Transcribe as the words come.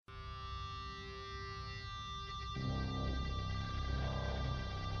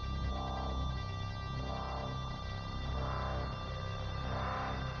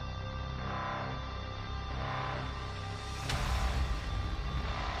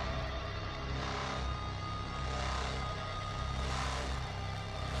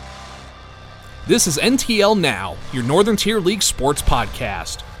This is NTL Now, your Northern Tier League sports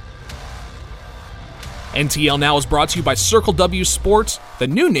podcast. NTL Now is brought to you by Circle W Sports, the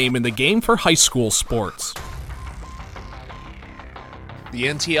new name in the game for high school sports. The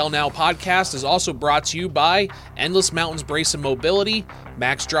NTL Now podcast is also brought to you by Endless Mountains Brace and Mobility,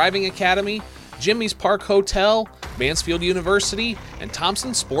 Max Driving Academy, Jimmy's Park Hotel, Mansfield University, and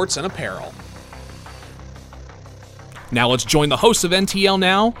Thompson Sports and Apparel. Now let's join the host of NTL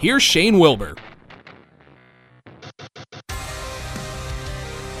Now. Here's Shane Wilbur.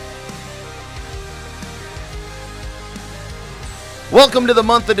 Welcome to the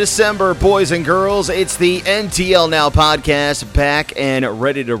month of December, boys and girls. It's the NTL Now podcast, back and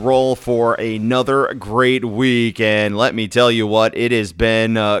ready to roll for another great week. And let me tell you what, it has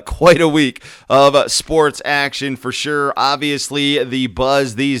been quite a week of sports action for sure. Obviously, the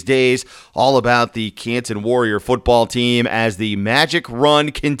buzz these days all about the Canton Warrior football team as the magic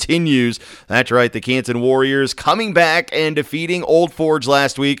run continues. That's right, the Canton Warriors coming back and defeating Old Forge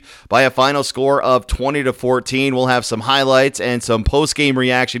last week by a final score of 20-14. We'll have some highlights and some post-game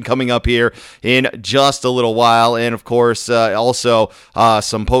reaction coming up here in just a little while. And, of course, also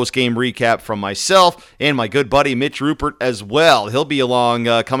some post-game recap from myself and my good buddy Mitch Rupert as well. He'll be along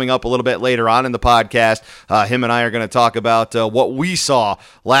coming up a little bit later on in the podcast. Him and I are going to talk about what we saw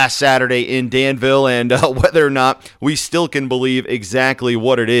last Saturday in Danville and whether or not we still can believe exactly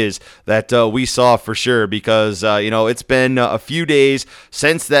what it is that we saw for sure, because, it's been a few days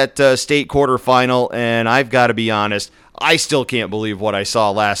since that state quarterfinal, and I've got to be honest, I still can't believe what I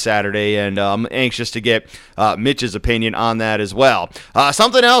saw last Saturday, and I'm anxious to get Mitch's opinion on that as well.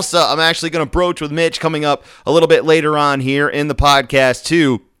 Something else I'm actually going to broach with Mitch coming up a little bit later on here in the podcast,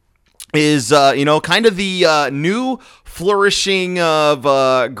 too, is, kind of the new flourishing of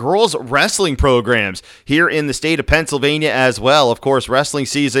girls wrestling programs here in the state of Pennsylvania as well. Of course, wrestling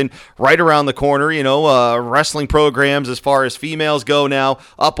season right around the corner. Wrestling programs as far as females go now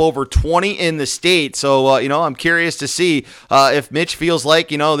up over 20 in the state. So, I'm curious to see if Mitch feels like,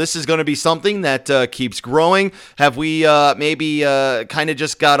 this is going to be something that keeps growing. Have we maybe kind of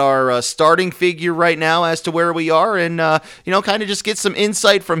just got our starting figure right now as to where we are, and, kind of just get some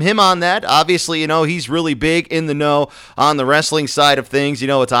insight from him on that. Obviously, he's really big in the know on the wrestling side of things.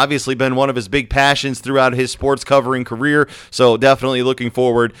 It's obviously been one of his big passions throughout his sports covering career, so definitely looking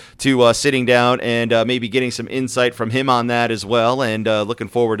forward to sitting down and maybe getting some insight from him on that as well, and looking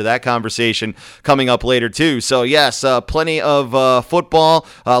forward to that conversation coming up later too. So yes, plenty of football,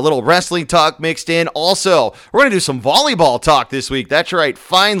 a little wrestling talk mixed in. Also, we're going to do some volleyball talk this week. That's right,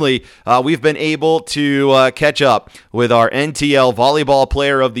 finally we've been able to catch up with our NTL Volleyball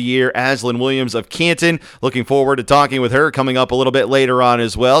Player of the Year, Aslan Williams of Canton. Looking forward to talking with her coming up a little bit later on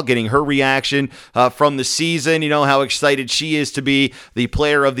as well, getting her reaction from the season, how excited she is to be the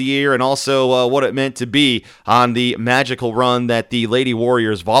Player of the Year, and also what it meant to be on the magical run that the Lady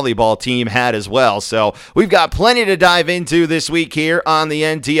Warriors volleyball team had as well. So we've got plenty to dive into this week here on the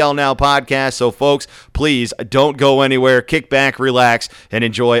NTL Now podcast. So folks, please don't go anywhere. Kick back, relax, and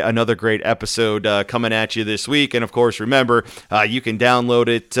enjoy another great episode coming at you this week. And of course, remember, you can download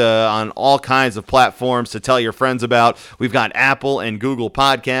it on all kinds of platforms to tell your friends about. We've got Apple and Google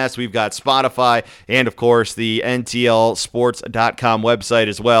Podcasts. We've got Spotify, and of course the NTLsports.com website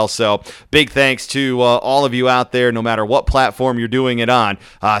as well. So big thanks to all of you out there, no matter what platform you're doing it on.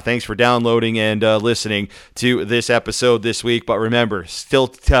 Thanks for downloading and listening to this episode this week. But remember, still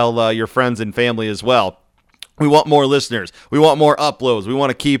tell your friends and family as well. We want more listeners. We want more uploads. We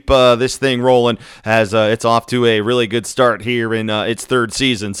want to keep this thing rolling as it's off to a really good start here in its third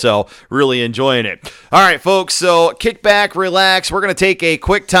season. So really enjoying it. All right, folks. So kick back, relax. We're going to take a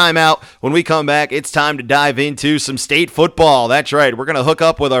quick time out. When we come back, it's time to dive into some state football. That's right. We're going to hook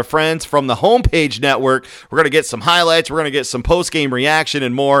up with our friends from the Homepage Network. We're going to get some highlights. We're going to get some post-game reaction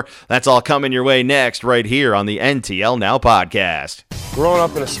and more. That's all coming your way next right here on the NTL Now podcast. Growing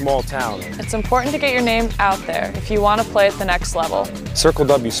up in a small town, it's important to get your name out there if you want to play at the next level. Circle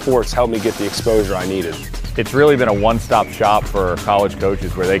W Sports helped me get the exposure I needed. It's really been a one-stop shop for college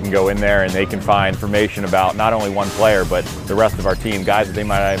coaches where they can go in there and they can find information about not only one player but the rest of our team, guys that they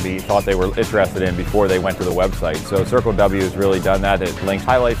might not be thought they were interested in before they went to the website. So Circle W has really done that. It links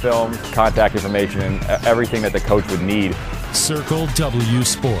highlight films, contact information, and everything that the coach would need. Circle W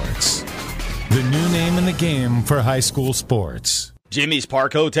Sports, the new name in the game for high school sports. Jimmy's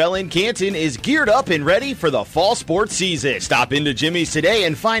Park Hotel in Canton is geared up and ready for the fall sports season. Stop into Jimmy's today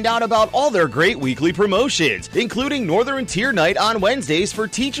and find out about all their great weekly promotions, including Northern Tier Night on Wednesdays for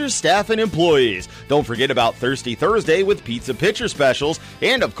teachers, staff, and employees. Don't forget about Thirsty Thursday with pizza pitcher specials,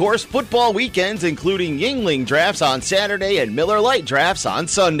 and of course, football weekends including Yingling drafts on Saturday and Miller Lite drafts on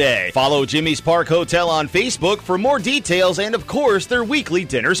Sunday. Follow Jimmy's Park Hotel on Facebook for more details and, of course, their weekly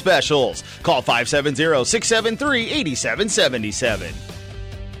dinner specials. Call 570-673-8777.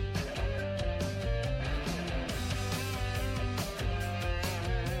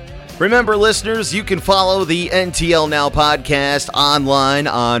 Remember, listeners, you can follow the NTL Now podcast online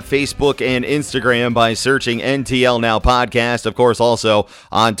on Facebook and Instagram by searching NTL Now podcast. Of course, also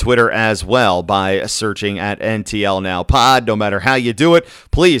on Twitter as well by searching at NTL Now pod. No matter how you do it,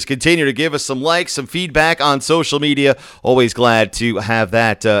 please continue to give us some likes, some feedback on social media. Always glad to have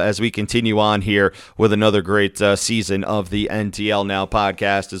that as we continue on here with another great season of the NTL Now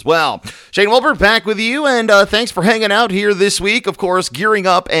podcast as well. Shane Wilbert back with you, and thanks for hanging out here this week. Of course, gearing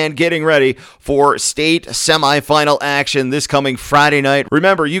up and getting ready for state semifinal action this coming Friday night.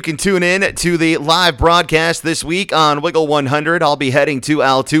 Remember, you can tune in to the live broadcast this week on Wiggle 100. I'll be heading to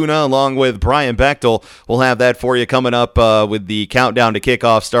Altoona along with Brian Bechtel. We'll have that for you coming up with the countdown to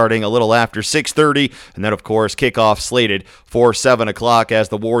kickoff starting a little after 6:30, and then, of course, kickoff slated for 7 o'clock as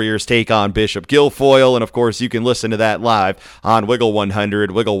the Warriors take on Bishop Guilfoyle. And, of course, you can listen to that live on Wiggle 100,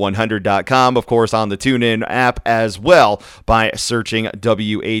 wiggle100.com, of course, on the TuneIn app as well by searching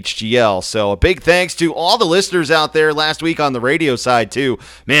WHGL. So a big thanks to all the listeners out there last week on the radio side, too.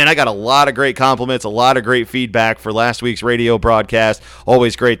 Man, I got a lot of great compliments, a lot of great feedback for last week's radio broadcast.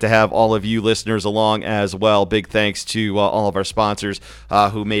 Always great to have all of you listeners along as well. Big thanks to all of our sponsors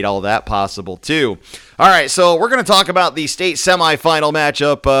who made all that possible, too. All right, so we're going to talk about the state semifinal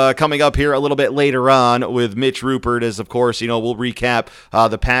matchup coming up here a little bit later on with Mitch Rupert, as, of course, we'll recap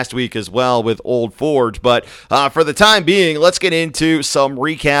the past week as well with Old Forge. But for the time being, let's get into some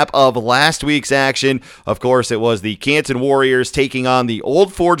recap of last week's action. Of course, it was the Canton Warriors taking on the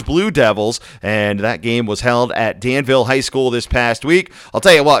Old Forge Blue Devils, and that game was held at Danville High School this past week. I'll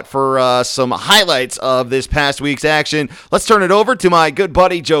tell you what, for some highlights of this past week's action, let's turn it over to my good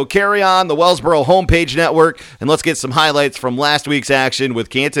buddy Joe Carrion, the Wellsboro Homepage Network, and let's get some highlights from last week's action with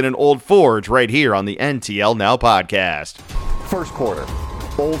Canton and Old Forge right here on the NTL Now podcast. First quarter,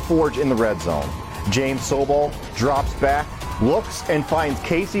 Old Forge in the red zone. James Sobol drops back, looks, and finds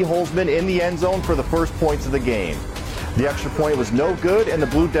Casey Holzman in the end zone for the first points of the game. The extra point was no good, and the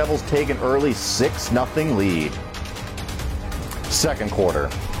Blue Devils take an early 6-0 lead. Second quarter,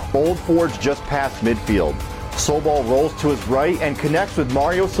 Old Forge just past midfield. Sobol rolls to his right and connects with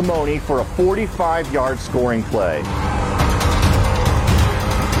Mario Simoni for a 45-yard scoring play.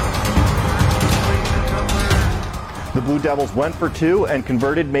 The Blue Devils went for two and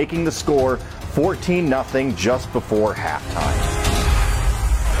converted, making the score 14-0 just before halftime.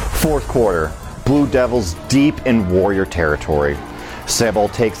 Fourth quarter, Blue Devils deep in Warrior territory.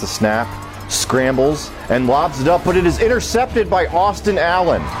 Sobol takes the snap, scrambles, and lobs it up, but it is intercepted by Austin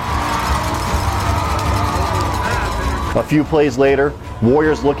Allen. A few plays later,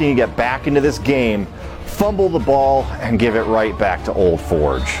 Warriors looking to get back into this game, fumble the ball, and give it right back to Old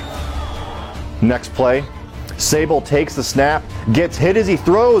Forge. Next play, Sobol takes the snap, gets hit as he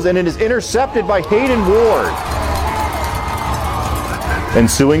throws, and it is intercepted by Hayden Ward.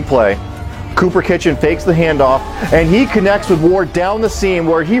 Ensuing play, Cooper Kitchen fakes the handoff, and he connects with Ward down the seam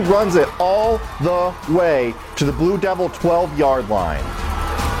where he runs it all the way to the Blue Devil 12-yard line.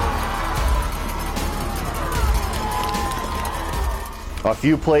 A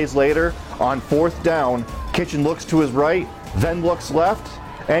few plays later, on fourth down, Kitchen looks to his right, then looks left,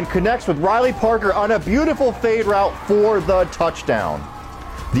 and connects with Riley Parker on a beautiful fade route for the touchdown.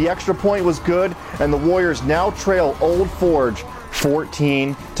 The extra point was good, and the Warriors now trail Old Forge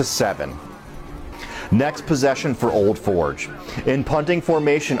 14-7. Next possession for Old Forge. In punting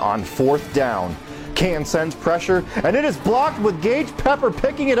formation on fourth down, Canton sends pressure, and it is blocked with Gage Pepper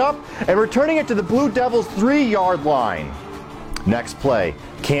picking it up and returning it to the Blue Devils' 3-yard line. Next play,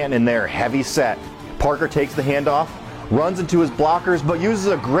 Canton in their heavy set. Parker takes the handoff, runs into his blockers, but uses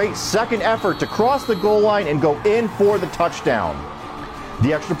a great second effort to cross the goal line and go in for the touchdown.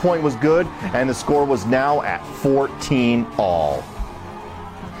 The extra point was good, and the score was now at 14-all.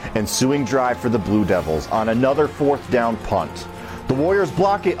 Ensuing drive for the Blue Devils on another fourth down punt. The Warriors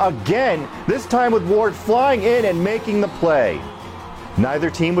block it again, this time with Ward flying in and making the play. Neither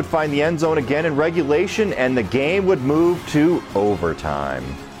team would find the end zone again in regulation, and the game would move to overtime.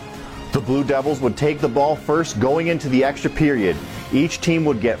 The Blue Devils would take the ball first going into the extra period. Each team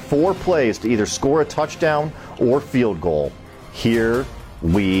would get 4 plays to either score a touchdown or field goal. Here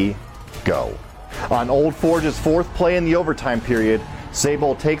we go. On Old Forge's fourth play in the overtime period,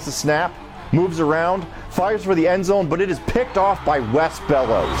 Sable takes a snap, moves around, fires for the end zone, but it is picked off by Wes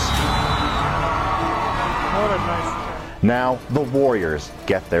Bellows. What a nice. Now the Warriors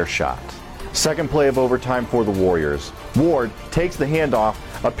get their shot. Second play of overtime for the Warriors. Ward takes the handoff,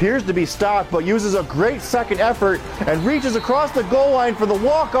 appears to be stopped, but uses a great second effort and reaches across the goal line for the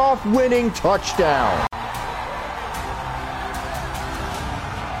walk-off winning touchdown.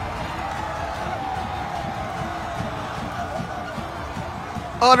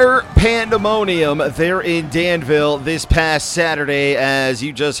 Utter pandemonium there in Danville this past Saturday, as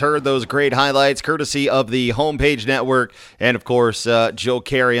you just heard those great highlights courtesy of the Homepage Network and, of course, Joe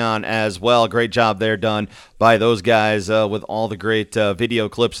Carrion as well. Great job there done by those guys with all the great video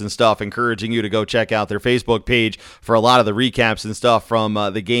clips and stuff, encouraging you to go check out their Facebook page for a lot of the recaps and stuff from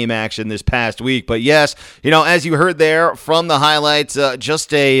the game action this past week. But yes, as you heard there from the highlights,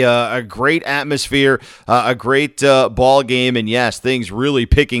 just a great atmosphere, a great ball game, and yes, things really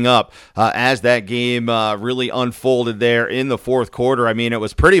picking up as that game really unfolded there in the fourth quarter. I mean, it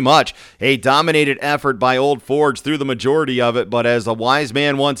was pretty much a dominated effort by Old Forge through the majority of it, but as a wise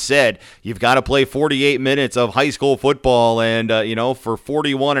man once said, you've got to play 48 minutes of high school football, and for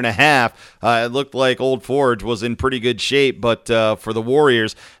 41 and a half, it looked like Old Forge was in pretty good shape, but for the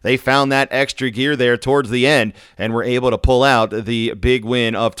Warriors, they found that extra gear there towards the end and were able to pull out the big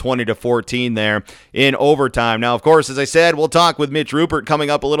win of 20-14 there in overtime. Now, of course, as I said, we'll talk with Mitch Rupert coming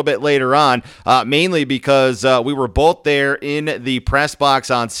up a little bit later on, mainly because we were both there in the press box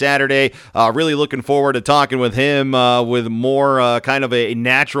on Saturday. Really looking forward to talking with him with more kind of a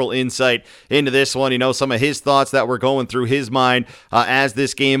natural insight into this one, some of his thoughts that were going through his mind as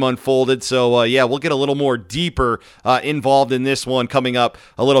this game unfolded. So, we'll get a little more deeper involved in this one coming up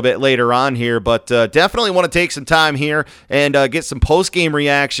a little bit later on here, but definitely want to take some time here and get some post-game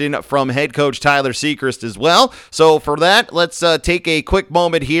reaction from head coach Tyler Sechrist as well. So for that, let's take a quick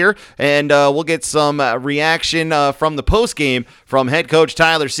moment here, and we'll get some reaction from the post-game from head coach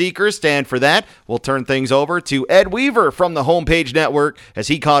Tyler Sechrist, and for that, we'll turn things over to Ed Weaver from the Homepage Network as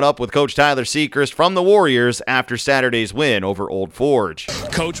he caught up with Coach Tyler Sechrist from the Warriors after Saturday's win over Old Forge.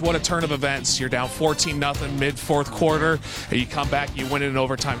 Coach, what a turn of events. You're down 14-0 mid-fourth quarter, and you come back, you win it in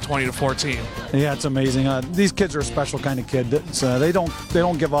overtime 20-14. Yeah, it's amazing. These kids are a special kind of kid. They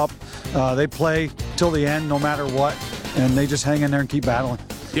don't give up. They play till the end no matter what, and they just hang in there and keep battling.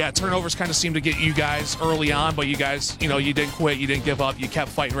 Yeah, turnovers kind of seemed to get you guys early on, but you guys, you didn't quit, you didn't give up, you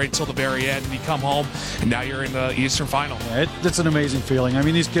kept fighting right until the very end, and you come home, and now you're in the Eastern Final. Yeah, it's an amazing feeling. I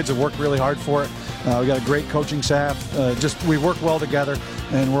mean, these kids have worked really hard for it. We got a great coaching staff. We work well together,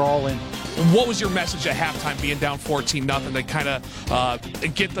 and we're all in. What was your message at halftime, being down 14-0, to kind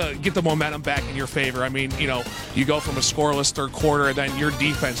of get the momentum back in your favor? I mean, you go from a scoreless third quarter, and then your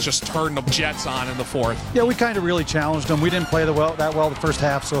defense just turned the Jets on in the fourth. Yeah, we kind of really challenged them. We didn't play that well the first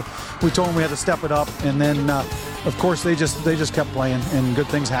half, so we told them we had to step it up, and then of course they just kept playing, and good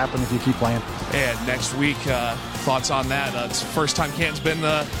things happen if you keep playing. And next week, thoughts on that? It's the first time Canton's been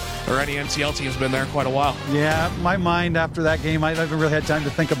or any NTL team's been there in quite a while. Yeah, my mind after that game, I haven't really had time to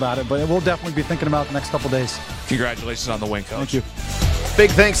think about it, but we'll definitely be thinking about it the next couple days. Congratulations on the win, Coach. Thank you.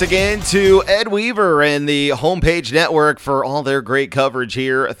 Big thanks again to Ed Weaver and the Homepage Network for all their great coverage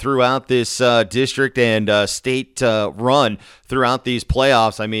here throughout this district and state run throughout these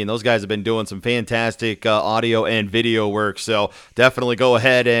playoffs. I mean, those guys have been doing some fantastic audio and video work, so definitely go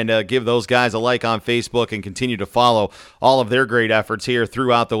ahead and give those guys a like on Facebook and continue to follow all of their great efforts here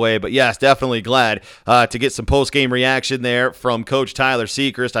throughout the way. But yes, definitely glad to get some post-game reaction there from Coach Tyler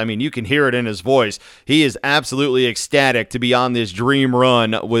Sechrist. I mean, you can hear it in his voice. He is absolutely ecstatic to be on this dream run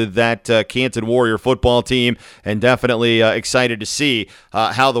with that Canton Warrior football team, and definitely excited to see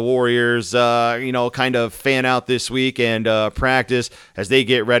how the Warriors, kind of fan out this week and practice as they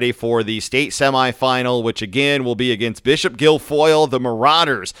get ready for the state semifinal, which again will be against Bishop Guilfoyle, the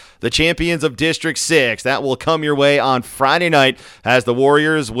Marauders, the champions of District 6. That will come your way on Friday night as the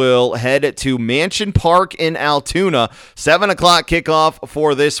Warriors will head to Mansion Park in Altoona. 7 o'clock kickoff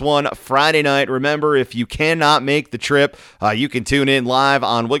for this one Friday night. Remember, if you cannot make the trip, you can tune in live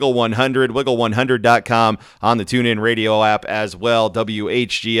on Wiggle 100, wiggle100.com, on the TuneIn Radio app as well,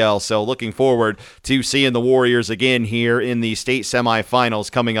 WHGL. So looking forward to seeing the Warriors again here in the state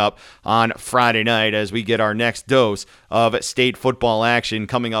semifinals coming up on Friday night as we get our next dose of state football action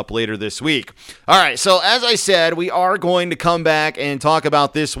coming up later this week. All right, so as I said, we are going to come back and talk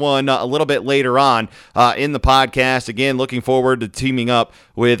about this one a little bit later on in the podcast. Again, looking forward to teaming up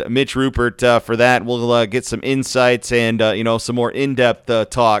with Mitch Rupert for that. We'll get some insights and some more in-depth in-depth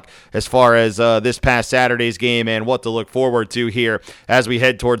talk as far as this past Saturday's game and what to look forward to here as we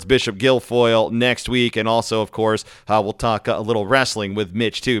head towards Bishop Guilfoyle next week. And also, of course, we'll talk a little wrestling with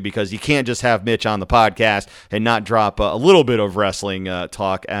Mitch, too, because you can't just have Mitch on the podcast and not drop a little bit of wrestling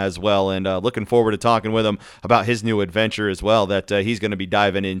talk as well. And looking forward to talking with him about his new adventure as well that he's going to be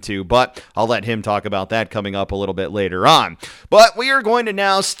diving into. But I'll let him talk about that coming up a little bit later on. But we are going to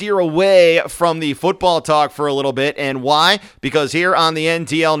now steer away from the football talk for a little bit. And why? Because here on the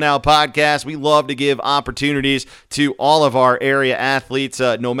NTL Now podcast, we love to give opportunities to all of our area athletes,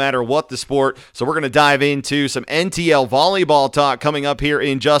 no matter what the sport. So we're going to dive into some NTL volleyball talk coming up here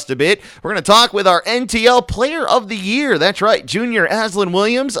in just a bit. We're going to talk with our NTL Player of the Year. That's right, Junior Aslyn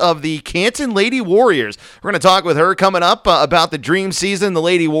Williams of the Canton Lady Warriors. We're going to talk with her coming up about the dream season the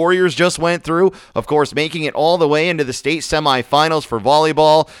Lady Warriors just went through. Of course, making it all the way into the state semifinals for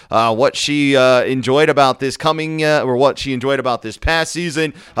volleyball. What she enjoyed about this what she enjoyed about this past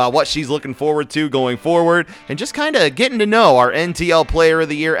season. What she's looking forward to going forward, and just kind of getting to know our NTL Player of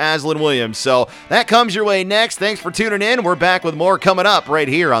the Year, Aslyn Williams. So that comes your way next. Thanks for tuning in. We're back with more coming up right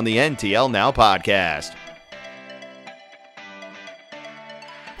here on the NTL Now podcast.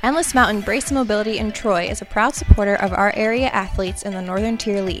 Endless Mountain Brace Mobility in Troy is a proud supporter of our area athletes in the Northern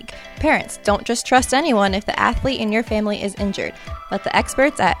Tier League. Parents, don't just trust anyone if the athlete in your family is injured. Let the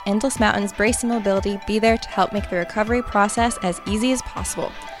experts at Endless Mountain's Brace and Mobility be there to help make the recovery process as easy as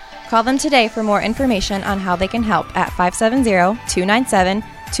possible. Call them today for more information on how they can help at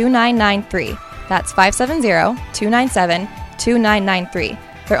 570-297-2993. That's 570-297-2993.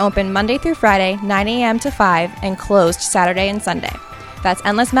 They're open Monday through Friday, 9 a.m. to 5, and closed Saturday and Sunday. That's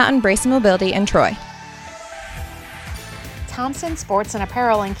Endless Mountain Brace and Mobility in Troy. Thompson Sports and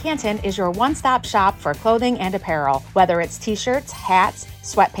Apparel in Canton is your one-stop shop for clothing and apparel. Whether it's t-shirts, hats,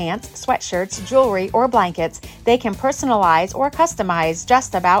 sweatpants, sweatshirts, jewelry, or blankets, they can personalize or customize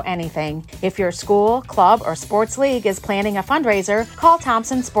just about anything. If your school, club, or sports league is planning a fundraiser, call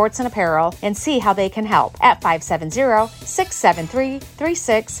Thompson Sports and Apparel and see how they can help at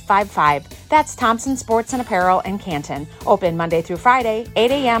 570-673-3655. That's Thompson Sports and Apparel in Canton. Open Monday through Friday,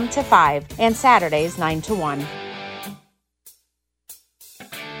 8 a.m. to 5, and Saturdays, 9 to 1.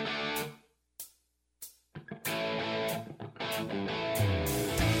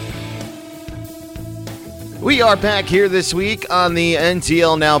 We are back here this week on the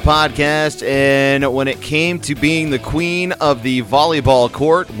NTL Now podcast, and when it came to being the queen of the volleyball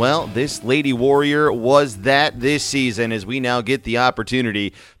court, well, this Lady Warrior was that this season, as we now get the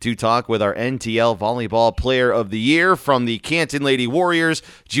opportunity to talk with our NTL Volleyball Player of the Year from the Canton Lady Warriors,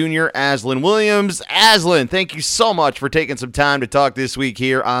 Junior Aslyn Williams. Aslyn, thank you so much for taking some time to talk this week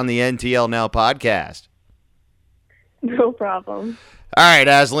here on the NTL Now podcast. No problem. All right,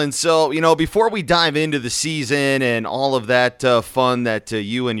 Aslyn. So, before we dive into the season and all of that fun that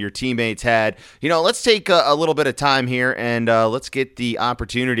you and your teammates had, let's take a little bit of time here and let's get the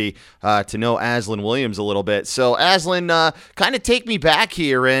opportunity to know Aslyn Williams a little bit. So, Aslyn, kind of take me back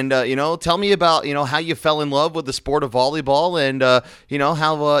here and, tell me about, how you fell in love with the sport of volleyball and,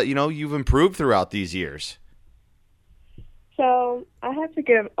 how, you've improved throughout these years. So, I have to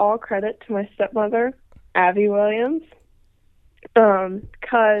give all credit to my stepmother, Abby Williams.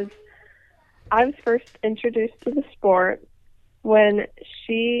 Because I was first introduced to the sport when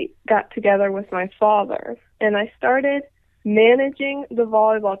she got together with my father, and I started managing the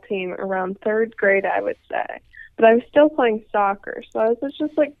volleyball team around third grade, I would say. But I was still playing soccer, so I was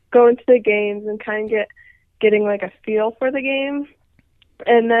just like going to the games and kind of getting like a feel for the game.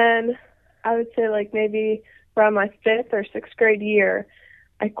 And then I would say like maybe around my 5th or 6th grade year,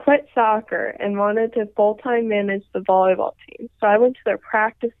 I quit soccer and wanted to full-time manage the volleyball team. So I went to their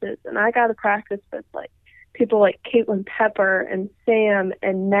practices, and I got to practice with like people like Caitlin Pepper and Sam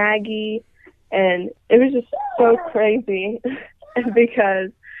and Maggie, and it was just so crazy because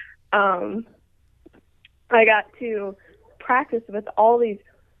I got to practice with all these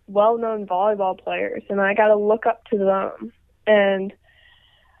well-known volleyball players, and I got to look up to them. And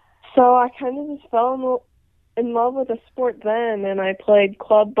so I kind of just fell in love with the sport then, and I played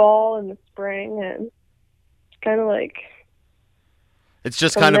club ball in the spring, and kind of like it's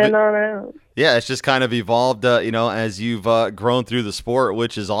just from kind then of on out. Yeah, it's just kind of evolved, as you've grown through the sport,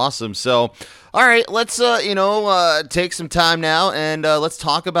 which is awesome. So, all right, let's take some time now and let's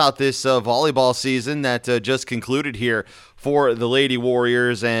talk about this volleyball season that just concluded here for the Lady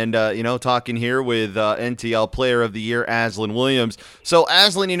Warriors, and talking here with NTL Player of the Year, Aslyn Williams. So,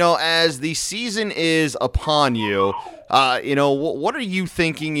 Aslyn, as the season is upon you, what are you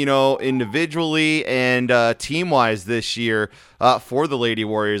thinking, individually and team-wise this year for the Lady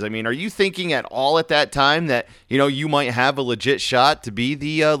Warriors? I mean, are you thinking, thinking at all at that time that, you might have a legit shot to be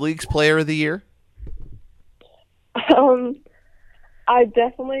the league's player of the year? I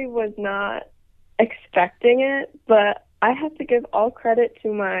definitely was not expecting it, but I have to give all credit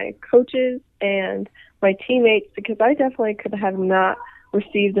to my coaches and my teammates because I definitely could have not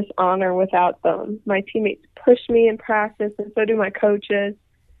received this honor without them. My teammates pushed me in practice, and so do my coaches,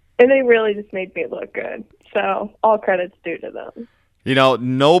 and they really just made me look good. So all credit's due to them.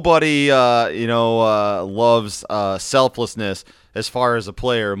 Nobody, loves selflessness as far as a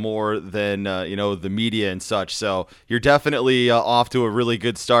player more than, the media and such. So you're definitely off to a really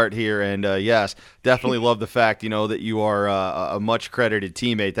good start here. And, yes, definitely love the fact, that you are a much credited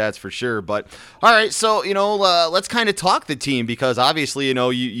teammate. That's for sure. But, all right, so, let's kind of talk the team because obviously,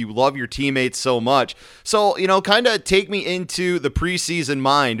 you love your teammates so much. So, kind of take me into the preseason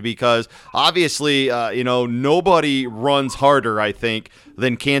mind because obviously, nobody runs harder, I think,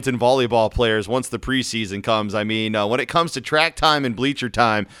 than Canton volleyball players once the preseason comes. I mean, when it comes to track time and bleacher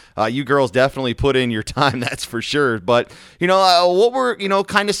time, you girls definitely put in your time, that's for sure. But, what were,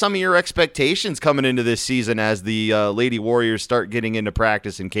 kind of some of your expectations coming into this season as the Lady Warriors start getting into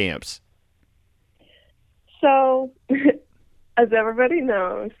practice and camps? So, as everybody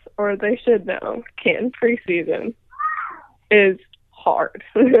knows, or they should know, Canton preseason is hard.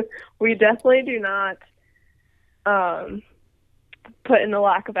 We definitely do not put in a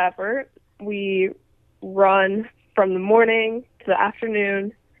lack of effort. We run from the morning to the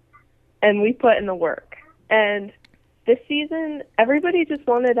afternoon, and we put in the work. And this season, everybody just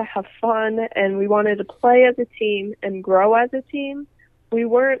wanted to have fun, and we wanted to play as a team and grow as a team. We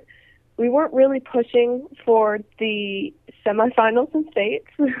weren't really pushing for the semifinals in states,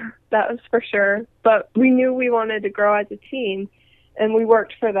 that was for sure. But we knew we wanted to grow as a team, and we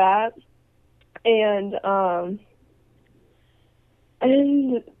worked for that. And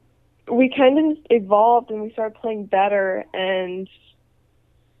we kind of just evolved and we started playing better, and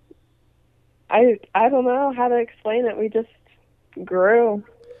I don't know how to explain it. We just grew.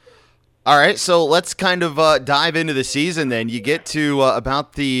 All right, so let's kind of dive into the season then. You get to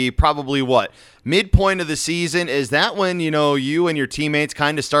about the probably midpoint of the season. Is that when, you and your teammates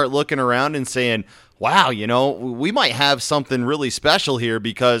kind of start looking around and saying, wow, we might have something really special here?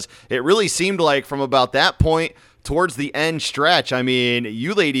 Because it really seemed like from about that point towards the end stretch, I mean,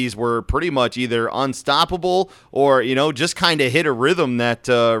 you ladies were pretty much either unstoppable or, just kind of hit a rhythm that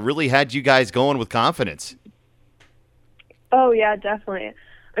really had you guys going with confidence. Oh, yeah, definitely.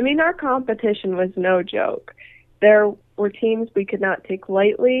 I mean, our competition was no joke. There were teams we could not take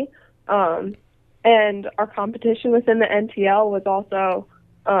lightly, and our competition within the NTL was also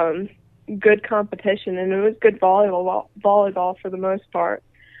good competition, and it was good volleyball for the most part.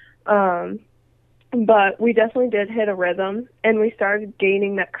 But we definitely did hit a rhythm, and we started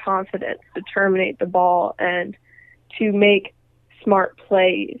gaining that confidence to terminate the ball and to make smart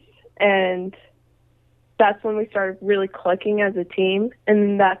plays. And that's when we started really clicking as a team,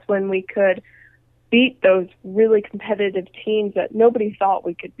 and that's when we could beat those really competitive teams that nobody thought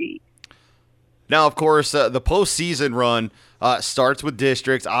we could beat. Now, of course, the postseason run starts with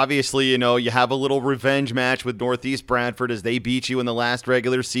districts. Obviously, you have a little revenge match with Northeast Bradford as they beat you in the last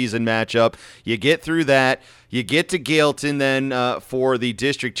regular season matchup. You get through that. You get to Gailton then for the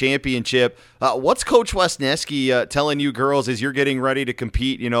district championship. What's Coach Wesneski telling you girls as you're getting ready to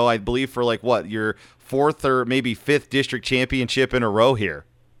compete, I believe for your fourth or maybe fifth district championship in a row here?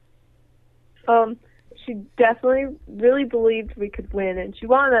 She definitely really believed we could win, and she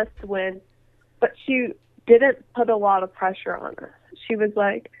wanted us to win. But she didn't put a lot of pressure on us. She was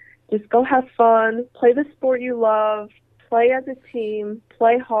like, just go have fun, play the sport you love, play as a team,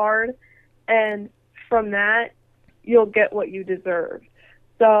 play hard, and from that, you'll get what you deserve.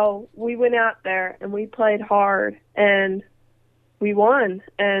 So we went out there and we played hard, and we won,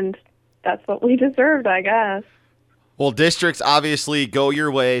 and that's what we deserved, I guess. Well, districts obviously go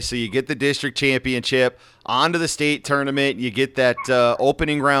your way, so you get the district championship, onto the state tournament, you get that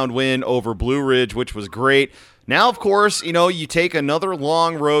opening round win over Blue Ridge, which was great. Now, of course, you take another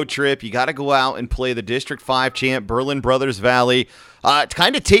long road trip. You got to go out and play the District 5 champ, Berlin Brothers Valley.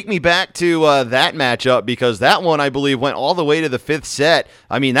 Kind of take me back to that matchup because that one, I believe, went all the way to the fifth set.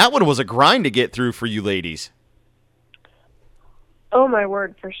 I mean, that one was a grind to get through for you ladies. Oh, my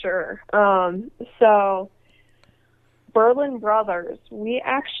word, for sure. So Berlin Brothers, we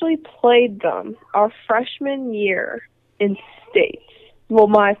actually played them our freshman year in state. Well,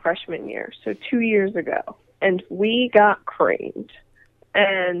 my freshman year, so 2 years ago. And we got creamed.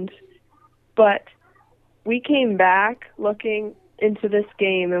 But we came back looking into this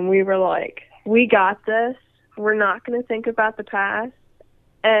game, and we were like, we got this. We're not going to think about the past.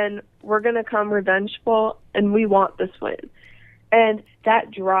 and we're going to come revengeful, and we want this win. And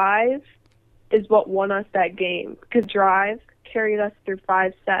that drive is what won us that game, because drive carried us through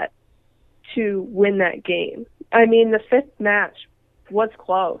 5 sets to win that game. I mean, the 5th match was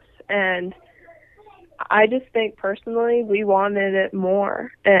close, and I just think personally we wanted it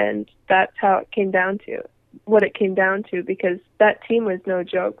more, and that's how it came down to, because that team was no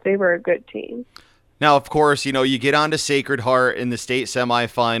joke. They were a good team. Now, of course, you get on to Sacred Heart in the state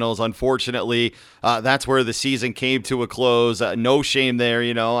semifinals. Unfortunately, that's where the season came to a close. No shame there,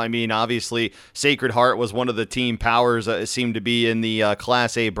 I mean, obviously, Sacred Heart was one of the team powers, seemed to be in the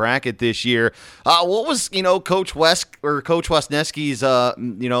Class A bracket this year. What was, Coach Wesneski's,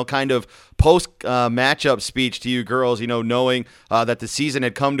 kind of post matchup speech to you girls, knowing that the season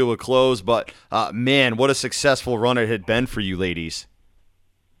had come to a close, but man, what a successful run it had been for you ladies.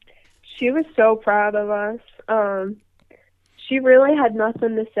 She was so proud of us. She really had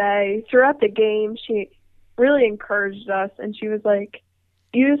nothing to say. Throughout the game, she really encouraged us, and she was like,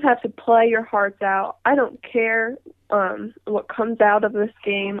 you just have to play your hearts out. I don't care what comes out of this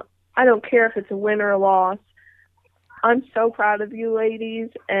game. I don't care if it's a win or a loss. I'm so proud of you ladies,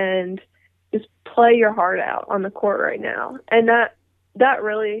 and just play your heart out on the court right now. And that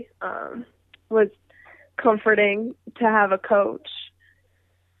really was comforting to have a coach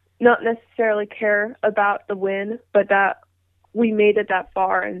not necessarily care about the win, but that we made it that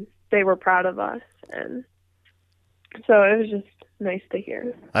far and they were proud of us. And so it was just nice to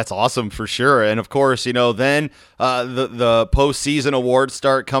hear. That's awesome for sure. And of course, then the postseason awards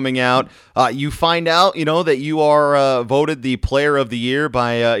start coming out. You find out, that you are voted the player of the year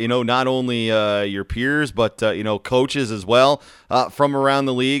by, not only your peers, but, coaches as well from around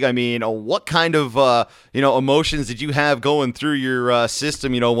the league. I mean, what kind of, emotions did you have going through your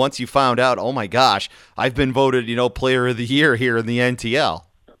system, once you found out, oh my gosh, I've been voted, player of the year here in the NTL?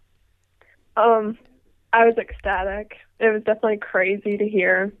 I was ecstatic. It was definitely crazy to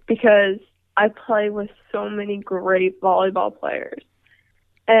hear because I play with so many great volleyball players.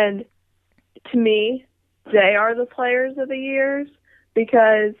 And to me, they are the players of the years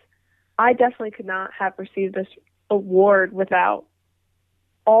because I definitely could not have received this award without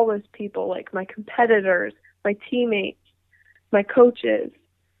all those people, like my competitors, my teammates, my coaches.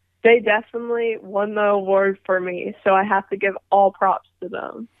 They definitely won the award for me, so I have to give all props to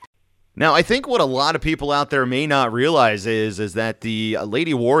them. Now, I think what a lot of people out there may not realize is that the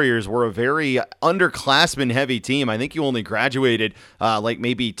Lady Warriors were a very underclassmen-heavy team. I think you only graduated like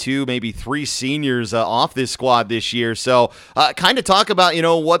maybe 2, maybe 3 seniors off this squad this year. So kind of talk about,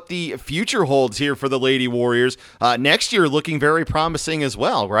 what the future holds here for the Lady Warriors. Next year looking very promising as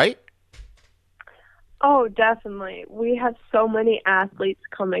well, right? Oh, definitely. We have so many athletes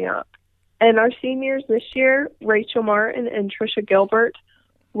coming up. And our seniors this year, Rachel Martin and Trisha Gilbert,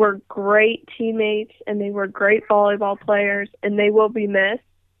 were great teammates, and they were great volleyball players, and they will be missed.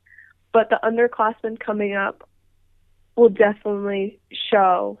 But the underclassmen coming up will definitely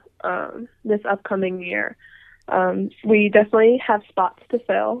show this upcoming year. We definitely have spots to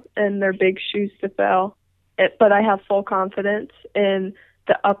fill, and they're big shoes to fill. But I have full confidence in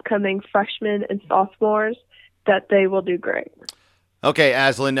the upcoming freshmen and sophomores that they will do great. Okay,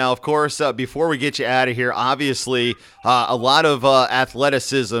 Aslyn, now, of course, before we get you out of here, obviously, a lot of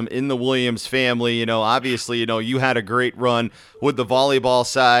athleticism in the Williams family. Obviously, you had a great run with the volleyball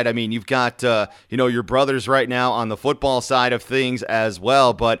side. I mean, you've got, your brothers right now on the football side of things as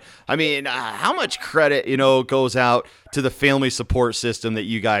well. But, I mean, how much credit, goes out to the family support system that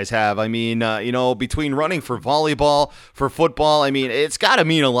you guys have? I mean, between running for volleyball, for football, I mean, it's got to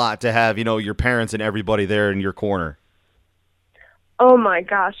mean a lot to have, your parents and everybody there in your corner. Oh my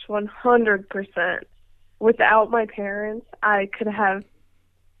gosh, 100%. Without my parents, I could have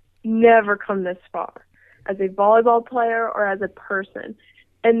never come this far as a volleyball player or as a person.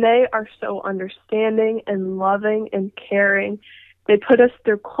 And they are so understanding and loving and caring. They put us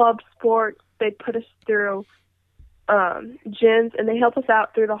through club sports. They put us through gyms, and they help us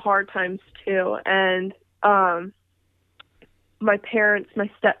out through the hard times too. And my parents,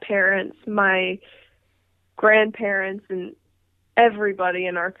 my step-parents, my grandparents, and everybody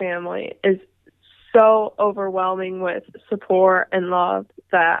in our family is so overwhelming with support and love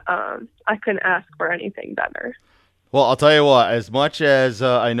that I couldn't ask for anything better. Well, I'll tell you what, as much as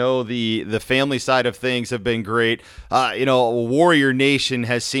I know the family side of things have been great, Warrior Nation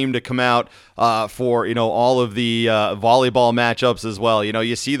has seemed to come out for, all of the volleyball matchups as well.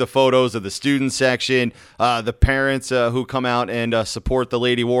 You see the photos of the student section, the parents who come out and support the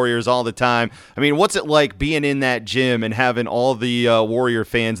Lady Warriors all the time. I mean, what's it like being in that gym and having all the Warrior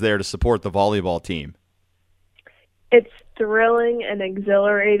fans there to support the volleyball team? It's thrilling and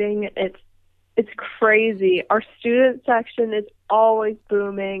exhilarating. It's crazy. Our student section is always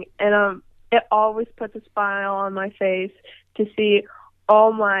booming, and it always puts a smile on my face to see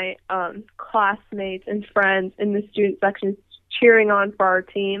all my classmates and friends in the student section cheering on for our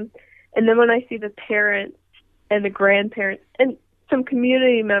team. And then when I see the parents and the grandparents and some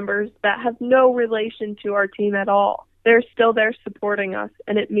community members that have no relation to our team at all, they're still there supporting us,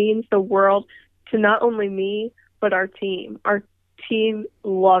 and it means the world to not only me, but our team. Our team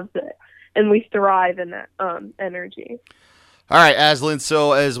loves it, and we thrive in that energy. All right, Aslan,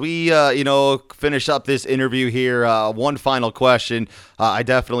 so as we, finish up this interview here, one final question I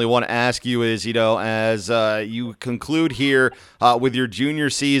definitely want to ask you is, as you conclude here with your junior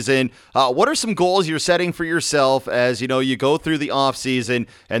season, what are some goals you're setting for yourself as, you go through the off season,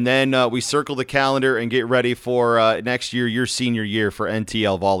 and then we circle the calendar and get ready for next year, your senior year for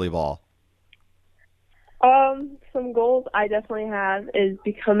NTL volleyball? Some goals I definitely have is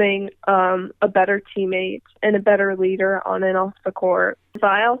becoming a better teammate and a better leader on and off the court. So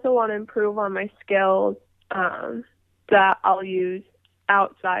I also want to improve on my skills that I'll use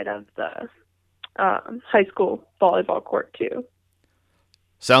outside of the high school volleyball court too.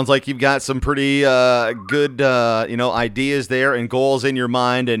 Sounds like you've got some pretty good, ideas there and goals in your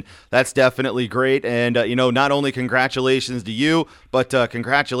mind, and that's definitely great. And, not only congratulations to you, but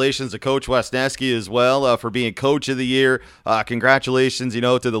congratulations to Coach Wesneski as well for being Coach of the Year. Congratulations,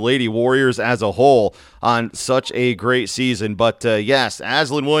 to the Lady Warriors as a whole on such a great season. But, yes,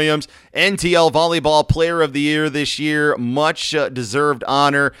 Aslan Williams, NTL Volleyball Player of the Year this year, much deserved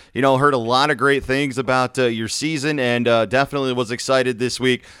honor. Heard a lot of great things about your season, and definitely was excited this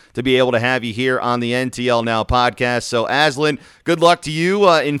week to be able to have you here on the NTL Now podcast. So, Aslan, good luck to you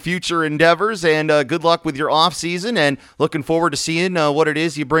in future endeavors, and good luck with your off season, and looking forward to seeing what it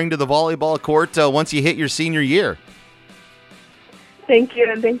is you bring to the volleyball court once you hit your senior year. Thank you,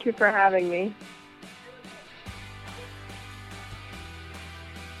 and thank you for having me.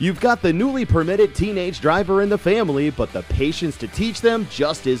 You've got the newly permitted teenage driver in the family, but the patience to teach them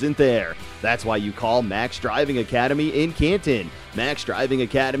just isn't there. That's why you call Max Driving Academy in Canton. Max Driving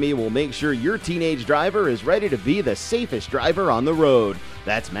Academy will make sure your teenage driver is ready to be the safest driver on the road.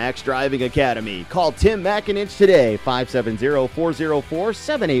 That's Max Driving Academy. Call Tim McIninch today,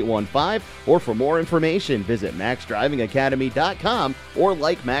 570-404-7815, or for more information, visit maxdrivingacademy.com or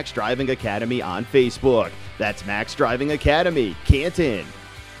like Max Driving Academy on Facebook. That's Max Driving Academy, Canton.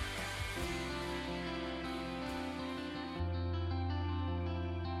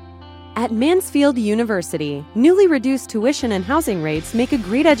 At Mansfield University, newly reduced tuition and housing rates make a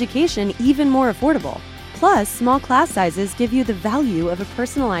great education even more affordable. Plus, small class sizes give you the value of a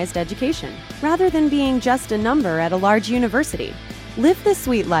personalized education, rather than being just a number at a large university. Live the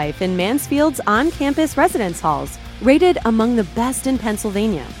sweet life in Mansfield's on-campus residence halls, rated among the best in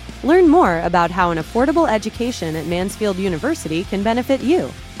Pennsylvania. Learn more about how an affordable education at Mansfield University can benefit you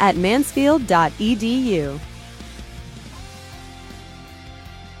at mansfield.edu.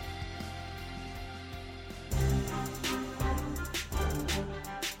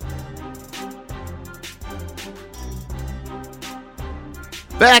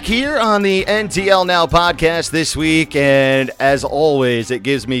 Back here on the NTL Now podcast this week, and as always, it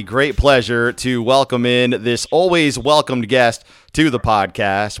gives me great pleasure to welcome in this always welcomed guest to the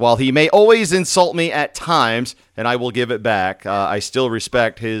podcast. While he may always insult me at times, and I will give it back, I still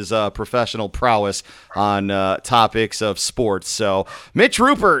respect his professional prowess on topics of sports. So, Mitch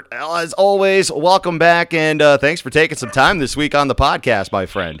Rupert, as always, welcome back, and thanks for taking some time this week on the podcast, my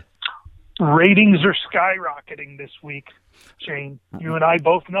friend. Ratings are skyrocketing this week. Shane, you and I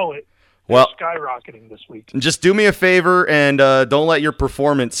both know it. They're skyrocketing this week. Just do me a favor and don't let your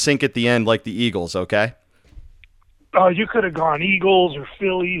performance sink at the end like the Eagles, okay? You could have gone Eagles or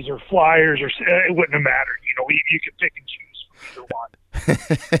Phillies or Flyers, or it wouldn't have mattered. You could pick and choose from either one.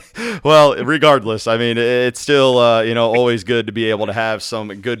 Well, regardless, I mean, it's still, always good to be able to have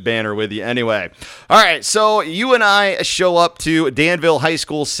some good banner with you anyway. All right, so you and I show up to Danville High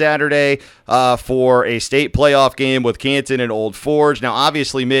School Saturday for a state playoff game with Canton and Old Forge. Now,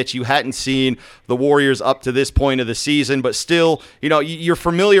 obviously, Mitch, you hadn't seen the Warriors up to this point of the season, but still, you're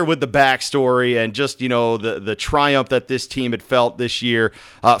familiar with the backstory and just, the triumph that this team had felt this year,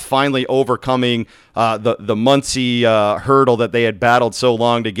 finally overcoming the Muncie hurdle that they had battled so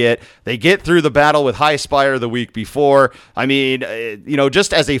long to get. They get through the battle with High Spire the week before. I mean,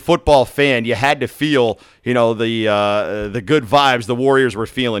 just as a football fan, you had to feel, the good vibes the Warriors were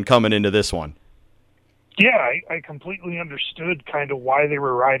feeling coming into this one. Yeah, I completely understood kind of why they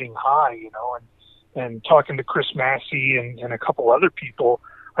were riding high, and talking to Chris Massey and a couple other people,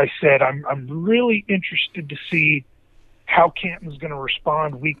 I said, I'm really interested to see how Canton's going to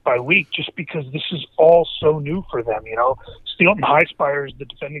respond week by week, just because this is all so new for them. You know, Steelton High Spire is the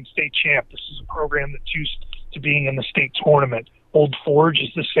defending state champ. This is a program that's used to being in the state tournament. Old Forge is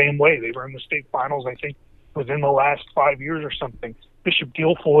the same way. They were in the state finals, I think, within the last 5 years or something. Bishop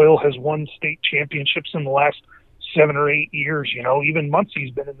Guilfoyle has won state championships in the last 7 or 8 years. You know, even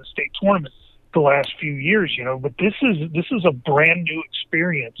Muncie's been in the state tournament the last few years. You know, but this is a brand new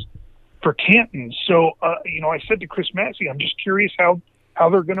experience for Canton. So, you know, I said to Chris Massey, I'm just curious how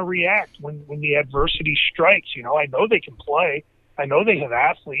they're going to react when the adversity strikes. You know, I know they can play. I know they have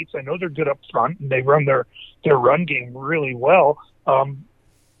athletes. I know they're good up front, and they run their run game really well.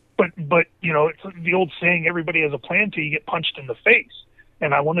 But you know, it's the old saying, everybody has a plan till you get punched in the face.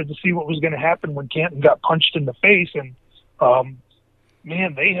 And I wanted to see what was going to happen when Canton got punched in the face. And,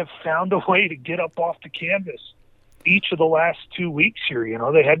 man, they have found a way to get up off the canvas each of the last 2 weeks here. You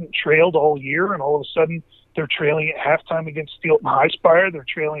know, they hadn't trailed all year, and all of a sudden they're trailing at halftime against Steelton High Spire. They're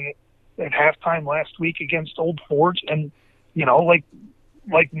trailing at halftime last week against Old Forge. And, you know, like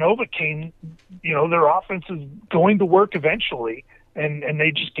Novocaine, you know, their offense is going to work eventually, and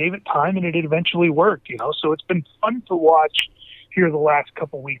they just gave it time, and it eventually worked, you know. So it's been fun to watch here the last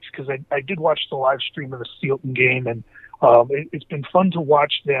couple of weeks, because I did watch the live stream of the Steelton game, and it's been fun to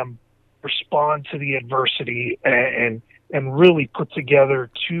watch them respond to the adversity and really put together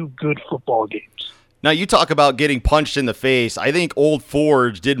two good football games. Now, you talk about getting punched in the face. I think Old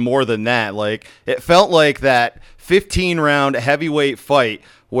Forge did more than that. Like, it felt like that 15-round heavyweight fight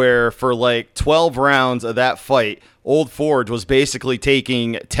where for like 12 rounds of that fight, Old Forge was basically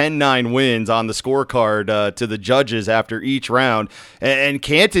taking 10-9 wins on the scorecard to the judges after each round. And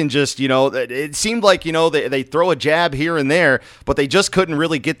Canton just, you know, it seemed like, you know, they throw a jab here and there, but they just couldn't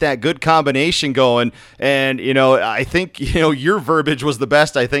really get that good combination going. And, you know, I think, you know, your verbiage was the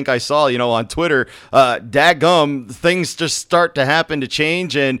best I think I saw, you know, on Twitter. Dadgum, things just start to happen to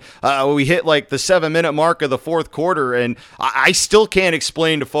change. And we hit like the 7-minute mark of the fourth quarter. And I still can't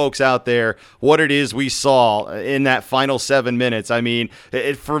explain to folks out there what it is we saw in that final 7 minutes. I mean,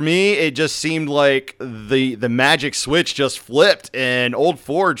 for me, it just seemed like the magic switch just flipped, and Old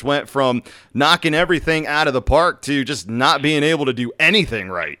Forge went from knocking everything out of the park to just not being able to do anything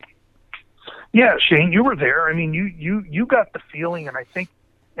right. Yeah, Shane, you were there. I mean, you got the feeling, and I think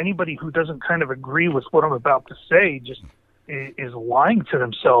anybody who doesn't kind of agree with what I'm about to say just is lying to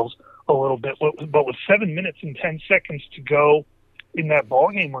themselves a little bit. But with 7 minutes and 10 seconds to go in that ball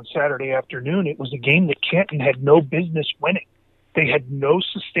game on Saturday afternoon, it was a game that Canton had no business winning. They had no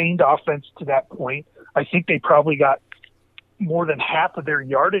sustained offense to that point. I think they probably got more than half of their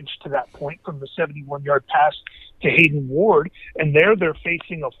yardage to that point from the 71-yard pass to Hayden Ward, and they're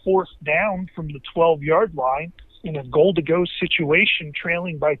facing a fourth down from the 12-yard line in a goal-to-go situation,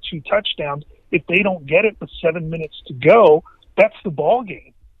 trailing by 2 touchdowns. If they don't get it with 7 minutes to go, that's the ball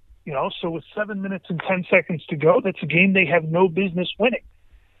game. You know, so with 7 minutes and 10 seconds to go, that's a game they have no business winning.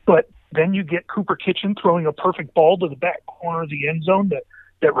 But then you get Cooper Kitchen throwing a perfect ball to the back corner of the end zone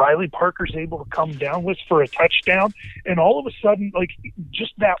that Riley Parker's able to come down with for a touchdown. And all of a sudden, like,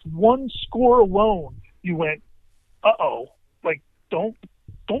 just that one score alone, you went, uh-oh, like, don't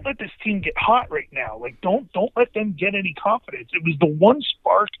let this team get hot right now. Like, don't let them get any confidence. It was the one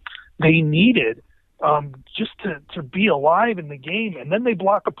spark they needed just to be alive in the game. And then they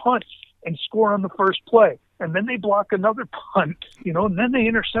block a punt and score on the first play. And then they block another punt, you know, and then they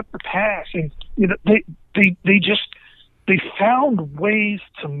intercept the pass. And, you know, they found ways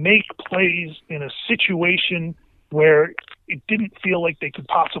to make plays in a situation where it didn't feel like they could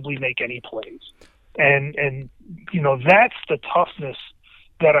possibly make any plays. And you know, that's the toughness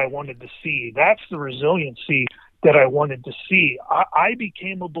that I wanted to see. That's the resiliency that I wanted to see. I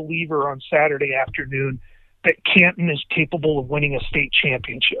became a believer on Saturday afternoon that Canton is capable of winning a state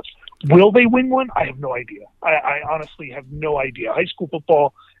championship. Will they win one? I have no idea. I honestly have no idea. High school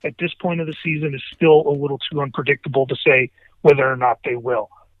football at this point of the season is still a little too unpredictable to say whether or not they will.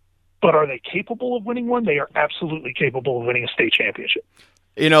 But are they capable of winning one? They are absolutely capable of winning a state championship.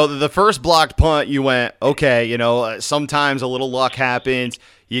 You know, the first blocked punt, you went, okay, you know, sometimes a little luck happens.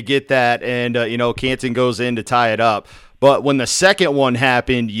 You get that, and, you know, Canton goes in to tie it up. But when the second one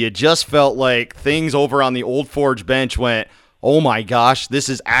happened, you just felt like things over on the Old Forge bench went, oh my gosh, this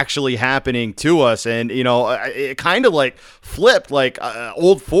is actually happening to us. And, you know, it kind of like flipped, like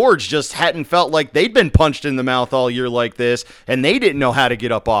Old Forge just hadn't felt like they'd been punched in the mouth all year like this, and they didn't know how to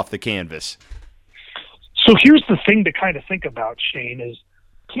get up off the canvas. So here's the thing to kind of think about, Shane, is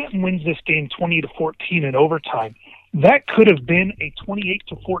Canton wins this game 20-14 in overtime. That could have been a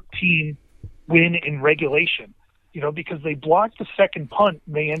 28-14 win in regulation. because they blocked the second punt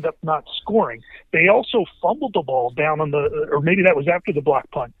and they end up not scoring. They also fumbled the ball down on or maybe that was after the block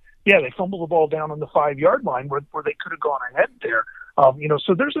punt. Yeah, they fumbled the ball down on the 5-yard line where they could have gone ahead there.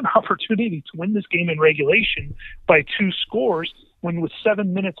 So there's an opportunity to win this game in regulation by 2 scores when with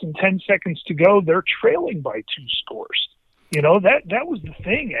 7 minutes and 10 seconds to go, they're trailing by 2 scores. That was the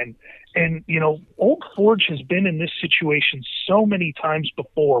thing. And Old Forge has been in this situation so many times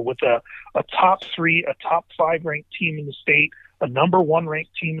before with a top 3, a top 5 ranked team in the state, a number 1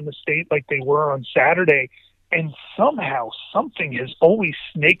 ranked team in the state like they were on Saturday. And somehow something has always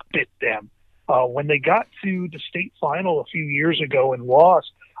snake bit them. When they got to the state final a few years ago and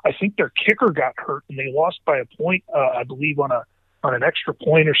lost, I think their kicker got hurt and they lost by a point, I believe on an extra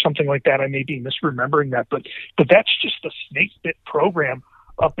point or something like that. I may be misremembering that, but that's just a snake bit program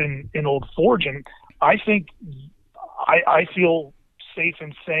up in Old Forge. And I think I feel safe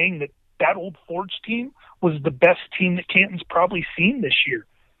in saying that Old Forge team was the best team that Canton's probably seen this year.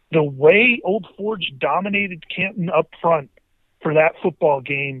 The way Old Forge dominated Canton up front for that football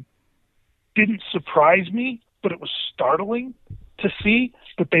game didn't surprise me, but it was startling to see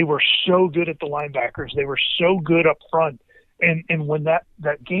that they were so good at the linebackers. They were so good up front. And when that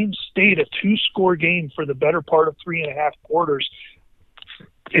game stayed a 2-score game for the better part of 3.5 quarters,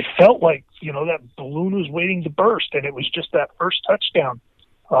 it felt like, that balloon was waiting to burst. And it was just that first touchdown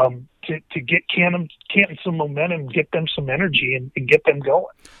to get Canton some momentum, get them some energy and get them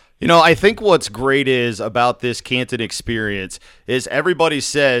going. I think what's great is about this Canton experience is everybody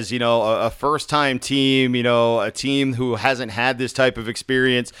says, a first-time team, a team who hasn't had this type of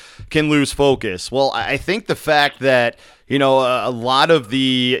experience can lose focus. Well, I think the fact that, a lot of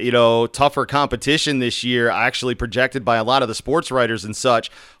the, tougher competition this year actually projected by a lot of the sports writers and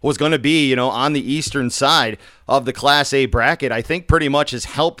such was going to be, on the eastern side of the Class A bracket, I think pretty much has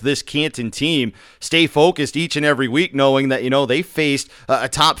helped this Canton team stay focused each and every week, knowing that, they faced a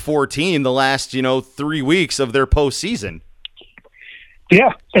top 4 team the last, 3 weeks of their postseason.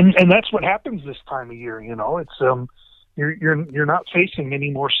 Yeah. And that's what happens this time of year. It's, you're not facing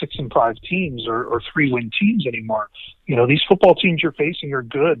any more 6-5 teams or 3-win teams anymore. These football teams you're facing are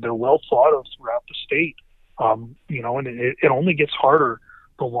good. They're well thought of throughout the state. And it only gets harder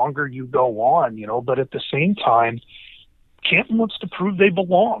the longer you go on, but at the same time, Canton wants to prove they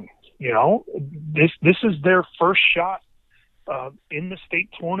belong. This is their first shot in the state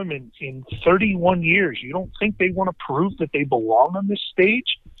tournament in 31 years. You don't think they want to prove that they belong on this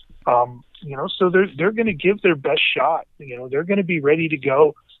stage? So they're going to give their best shot. They're going to be ready to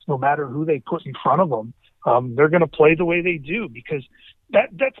go no matter who they put in front of them. They're going to play the way they do because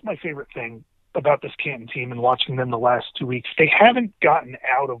that's my favorite thing about this Canton team and watching them the last 2 weeks. They haven't gotten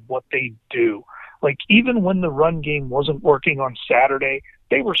out of what they do. Like even when the run game wasn't working on Saturday,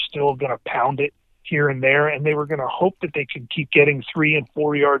 they were still going to pound it here and there, and they were going to hope that they could keep getting 3 and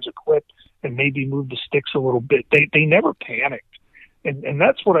 4 yards a clip and maybe move the sticks a little bit. They never panicked. And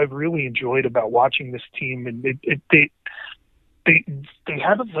that's what I've really enjoyed about watching this team. And they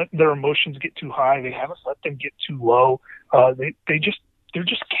haven't let their emotions get too high. They haven't let them get too low. They're just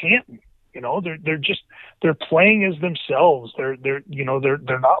Canton. They're playing as themselves. They're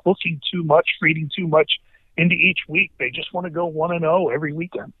not looking too much, reading too much into each week. They just want to go 1-0 every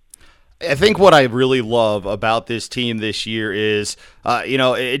weekend. I think what I really love about this team this year is,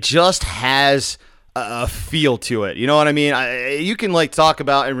 it just has a feel to it. You know what I mean? You can talk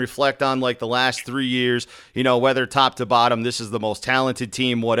about and reflect on the last 3 years, whether top to bottom, this is the most talented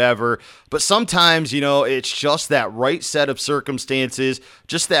team, whatever. But sometimes, it's just that right set of circumstances,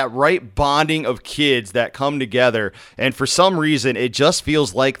 just that right bonding of kids that come together. And for some reason, it just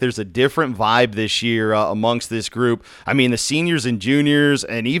feels like there's a different vibe this year amongst this group. I mean, the seniors and juniors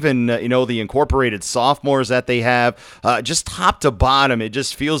and even, the incorporated sophomores that they have, just top to bottom, it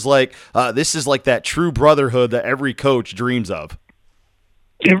just feels like this is like that true brotherhood that every coach dreams of.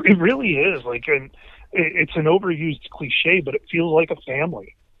 It really is. It's an overused cliche, but it feels like a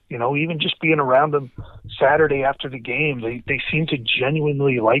family. Even just being around them Saturday after the game, they seem to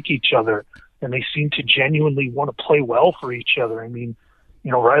genuinely like each other, and they seem to genuinely want to play well for each other. I mean,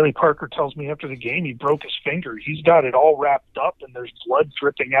 Riley Parker tells me after the game he broke his finger. He's got it all wrapped up, and there's blood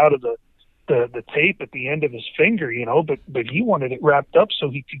dripping out of the tape at the end of his finger, but he wanted it wrapped up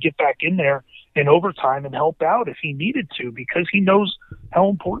so he could get back in there in overtime and help out if he needed to, because he knows how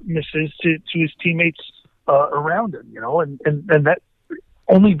important this is to his teammates around him, and that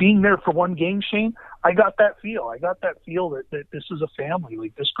only being there for one game, Shane, I got that feel. that this is a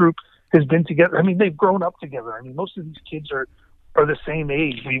family. This group has been together. I mean, they've grown up together. I mean, most of these kids are the same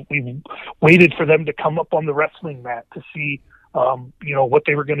age. We've waited for them to come up on the wrestling mat to see what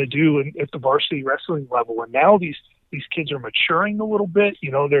they were going to do at the varsity wrestling level. And now these kids are maturing a little bit.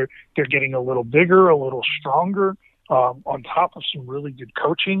 They're getting a little bigger, a little stronger, on top of some really good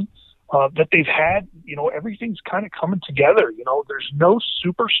coaching that they've had. Everything's kind of coming together. There's no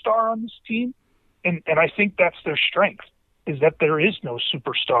superstar on this team. And I think that's their strength, is that there is no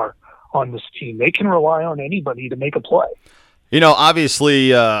superstar on this team. They can rely on anybody to make a play.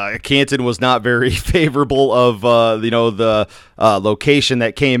 Obviously, Canton was not very favorable of, the location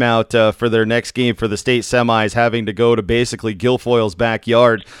that came out for their next game for the state semis, having to go to basically Guilfoyle's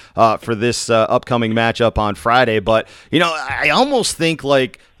backyard for this upcoming matchup on Friday. But, I almost think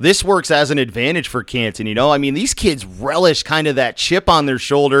like this works as an advantage for Canton. These kids relish kind of that chip on their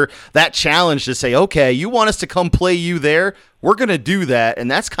shoulder, that challenge to say, okay, you want us to come play you there? We're going to do that.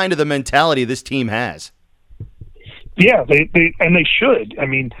 And that's kind of the mentality this team has. Yeah, they should.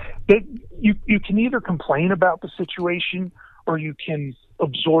 You can either complain about the situation or you can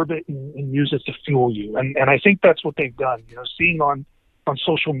absorb it and use it to fuel you. And I think that's what they've done. Seeing on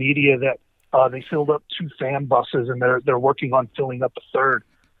social media that they filled up 2 fan buses and they're working on filling up a third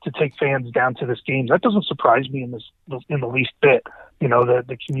to take fans down to this game. That doesn't surprise me in the least bit.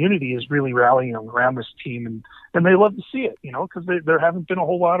 The community is really rallying around this team, and they love to see it, because there haven't been a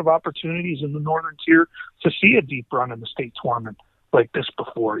whole lot of opportunities in the Northern Tier to see a deep run in the state tournament like this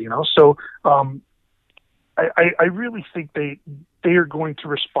before, So I really think they are going to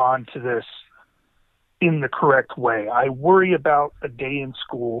respond to this in the correct way. I worry about a day in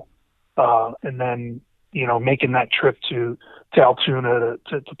school and then, making that trip to Altoona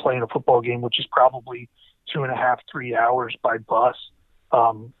to play in a football game, which is probably 2.5, 3 hours by bus.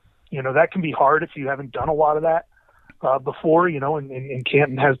 That can be hard if you haven't done a lot of that before, and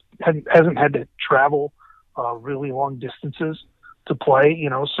Canton hasn't had to travel really long distances to play,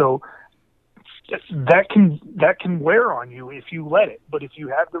 so that can wear on you if you let it. But if you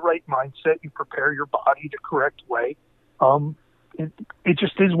have the right mindset, you prepare your body the correct way, it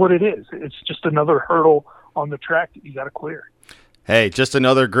just is what it is. It's just another hurdle on the track that you got to clear. Hey, just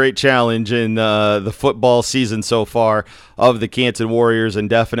another great challenge in the football season so far of the Canton Warriors, and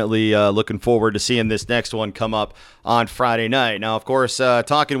definitely looking forward to seeing this next one come up on Friday night. Now, of course,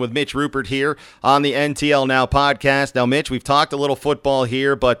 talking with Mitch Rupert here on the NTL Now podcast. Now, Mitch, we've talked a little football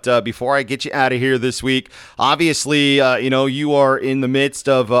here, but before I get you out of here this week, obviously, you are in the midst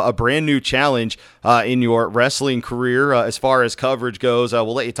of a brand new challenge in your wrestling career as far as coverage goes.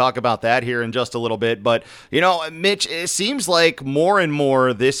 We'll let you talk about that here in just a little bit. But, Mitch, it seems like more and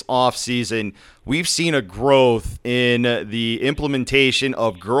more this offseason, we've seen a growth in the implementation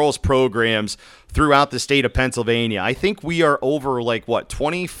of girls programs throughout the state of Pennsylvania. I think we are over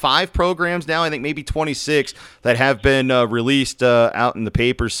 25 programs now. I think maybe 26 that have been released out in the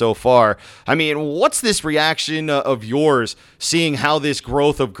papers so far. What's this reaction of yours seeing how this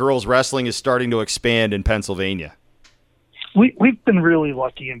growth of girls wrestling is starting to expand in Pennsylvania? We've been really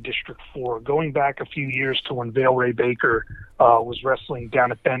lucky in District 4, going back a few years to when Vale Ray Baker was wrestling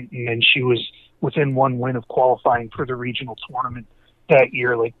down at Benton, and she was within 1 win of qualifying for the regional tournament that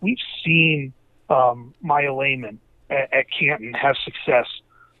year. We've seen Maya Lehman at Canton have success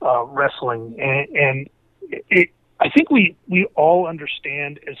wrestling, and I think we all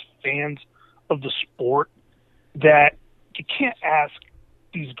understand as fans of the sport that you can't ask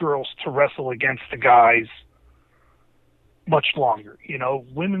these girls to wrestle against the guys much longer.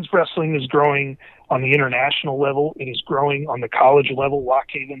 Women's wrestling is growing on the international level. It is growing on the college level. Lock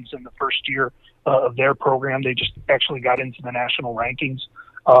Haven's in the first year of their program. They just actually got into the national rankings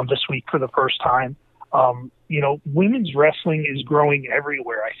this week for the first time. Women's wrestling is growing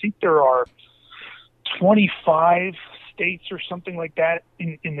everywhere. I think there are 25 states or something like that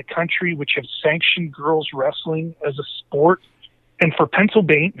in the country which have sanctioned girls wrestling as a sport. And for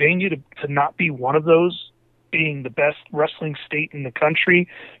Pennsylvania to not be one of those, being the best wrestling state in the country,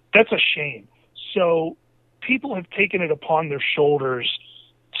 that's a shame. So people have taken it upon their shoulders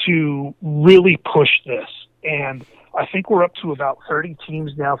to really push this. And I think we're up to about 30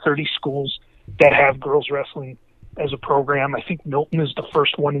 teams now, 30 schools that have girls wrestling as a program. I think Milton is the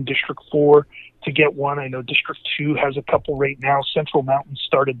first one in District 4 to get one. I know District 2 has a couple right now. Central Mountain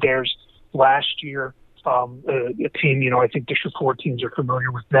started theirs last year. A team, I think District 4 teams are familiar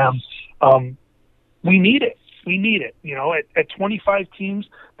with them. We need it. At 25 teams,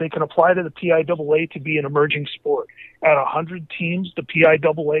 they can apply to the PIAA to be an emerging sport. At 100 teams, the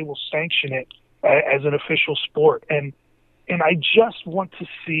PIAA will sanction it as an official sport. And I just want to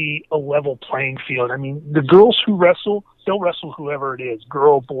see a level playing field. The girls who wrestle, they'll wrestle whoever it is,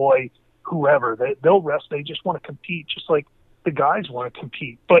 girl, boy, whoever. They'll wrestle. They just want to compete, just like the guys want to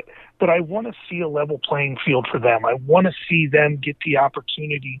compete. But I want to see a level playing field for them. I want to see them get the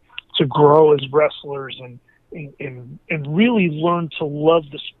opportunity to grow as wrestlers and really learn to love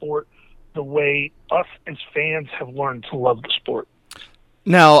the sport the way us as fans have learned to love the sport.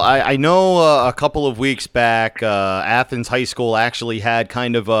 Now, I know a couple of weeks back, Athens High School actually had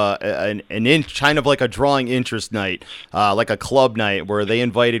kind of kind of like a drawing interest night, like a club night, where they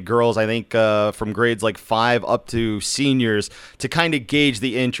invited girls, I think, from grades like 5 up to seniors to kind of gauge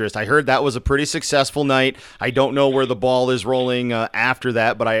the interest. I heard that was a pretty successful night. I don't know where the ball is rolling after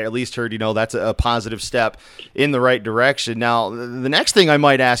that, but I at least heard, that's a positive step in the right direction. Now, the next thing I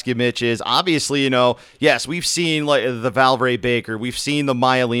might ask you, Mitch, is obviously, yes, we've seen like the Valverde Baker, we've seen the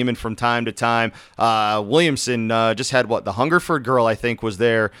Maya Lehman from time to time. Williamson just had the Hungerford girl, I think, was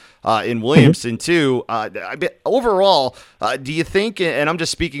there in Williamson too. Overall, do you think, and I'm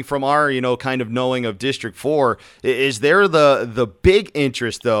just speaking from our kind of knowing of District 4, is there the big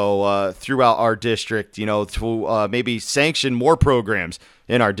interest though throughout our district, to maybe sanction more programs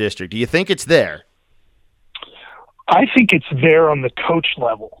in our district? Do you think it's there? I think it's there on the coach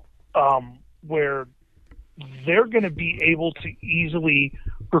level, where they're going to be able to easily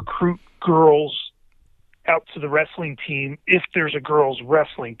recruit girls out to the wrestling team if there's a girls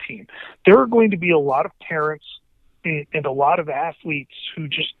wrestling team. There are going to be a lot of parents and a lot of athletes who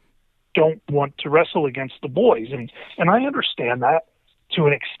just don't want to wrestle against the boys. And I understand that to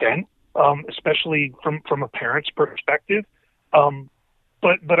an extent, especially from a parent's perspective.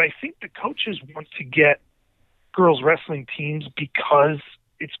 But I think the coaches want to get girls wrestling teams because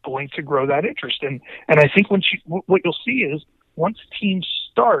it's going to grow that interest. And I think what you'll see is once teams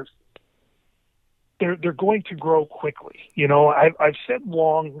start, they're going to grow quickly. I've said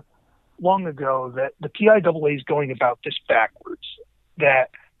long ago that the PIAA is going about this backwards, that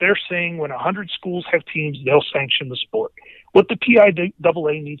they're saying when 100 schools have teams, they'll sanction the sport. What the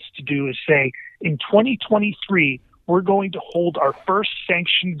PIAA needs to do is say, in 2023, we're going to hold our first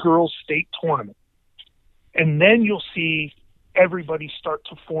sanctioned girls state tournament. And then you'll see everybody start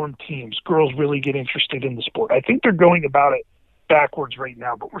to form teams. Girls really get interested in the sport. I think they're going about it backwards right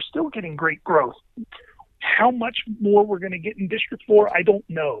now, but we're still getting great growth. How much more we're going to get in District 4, I don't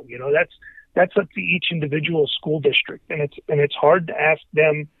know. That's up to each individual school district, and it's hard to ask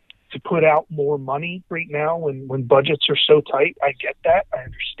them to put out more money right now when budgets are so tight. I get that. I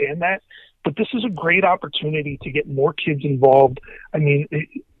understand that. But this is a great opportunity to get more kids involved. I mean,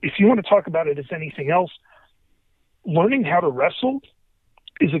 if you want to talk about it as anything else, learning how to wrestle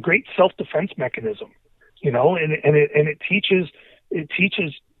is a great self-defense mechanism, and it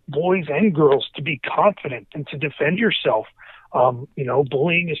teaches boys and girls to be confident and to defend yourself.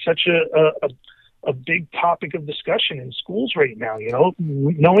 Bullying is such a big topic of discussion in schools right now.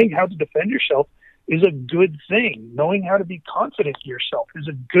 Knowing how to defend yourself is a good thing. Knowing how to be confident in yourself is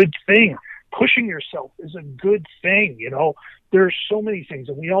a good thing. Pushing yourself is a good thing. There are so many things,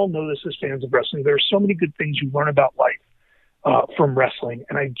 and we all know this as fans of wrestling. There are so many good things you learn about life from wrestling,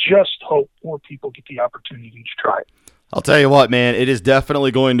 and I just hope more people get the opportunity to try it. I'll tell you what, man, it is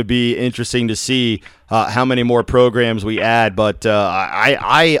definitely going to be interesting to see how many more programs we add, but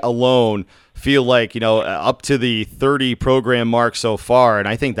I alone feel like, up to the 30 program mark so far, and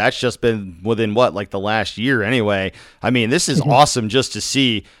I think that's just been within the last year anyway. I mean, this is awesome just to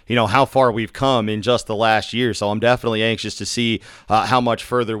see, how far we've come in just the last year. So I'm definitely anxious to see how much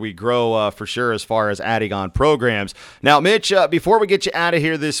further we grow for sure as far as adding on programs. Now, Mitch, before we get you out of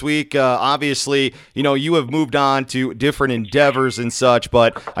here this week, obviously, you have moved on to different endeavors and such,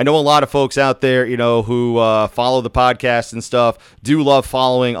 but I know a lot of folks out there, who follow the podcast and stuff do love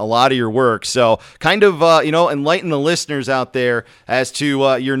following a lot of your work. So kind of, enlighten the listeners out there as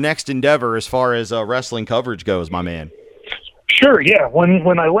to your next endeavor as far as wrestling coverage goes, my man. Sure, yeah.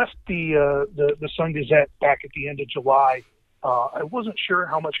 When I left the Sun Gazette back at the end of July, I wasn't sure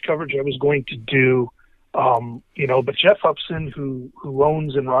how much coverage I was going to do, but Jeff Upson, who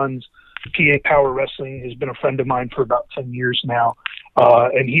owns and runs PA Power Wrestling, has been a friend of mine for about 10 years now,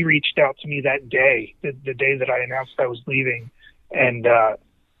 and he reached out to me that day, the day that I announced I was leaving, and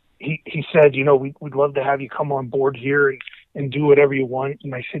he said, we'd love to have you come on board here and do whatever you want.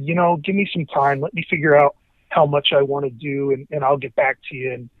 And I said, give me some time. Let me figure out how much I want to do, and I'll get back to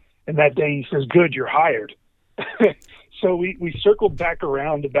you. And that day he says, good, you're hired. So we circled back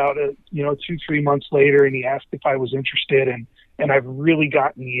around about 2-3 months later, and he asked if I was interested, and I've really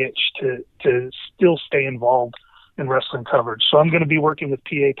gotten the itch to still stay involved in wrestling coverage. So I'm going to be working with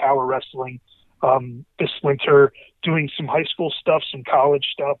PA Power Wrestling this winter, doing some high school stuff, some college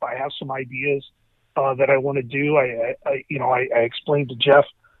stuff. I have some ideas that I want to do. I explained to Jeff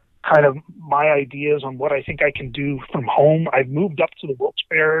kind of my ideas on what I think I can do from home. I've moved up to the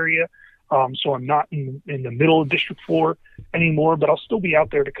Wilkes-Barre area, so I'm not in the middle of District 4 anymore, but I'll still be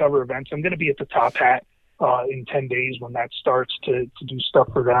out there to cover events. I'm going to be at the Top Hat in 10 days when that starts to do stuff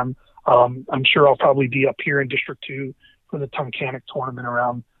for them. I'm sure I'll probably be up here in District 2 for the Tunkhannock tournament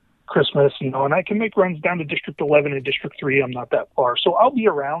around Christmas, and I can make runs down to District 11 and District 3. I'm not that far. So I'll be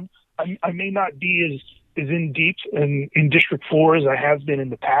around. I may not be as in deep in District 4 as I have been in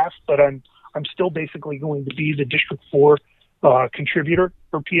the past, but I'm still basically going to be the District 4 contributor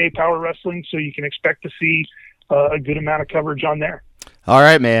for PA Power Wrestling, so you can expect to see a good amount of coverage on there. All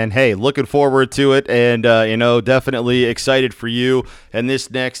right, man. Hey, looking forward to it, and definitely excited for you and this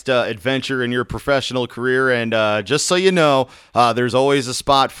next adventure in your professional career. And just so you know, there's always a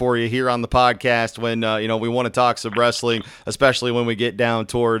spot for you here on the podcast when we want to talk some wrestling, especially when we get down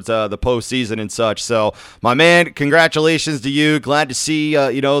towards the postseason and such. So, my man, congratulations to you. Glad to see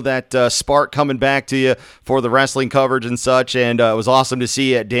that spark coming back to you for the wrestling coverage and such. And it was awesome to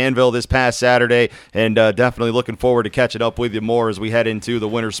see you at Danville this past Saturday, and definitely looking forward to catching up with you more as we head into the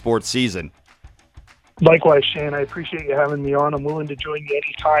winter sports season. Likewise, Shane. I appreciate you having me on. I'm willing to join you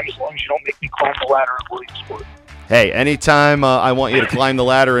anytime as long as you don't make me climb the ladder at Williamsport. Hey, anytime I want you to climb the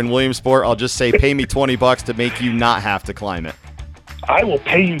ladder in Williamsport, I'll just say pay me $20 to make you not have to climb it. I will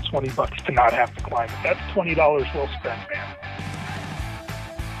pay you $20 to not have to climb it. That's $20 well spent, man.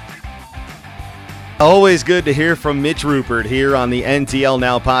 Always good to hear from Mitch Ruppert here on the NTL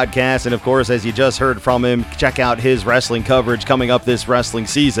Now podcast. And, of course, as you just heard from him, check out his wrestling coverage coming up this wrestling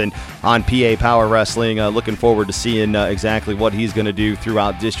season on PA Power Wrestling. Looking forward to seeing exactly what he's going to do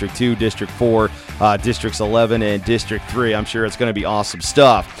throughout District 2, District 4, Districts 11, and District 3. I'm sure it's going to be awesome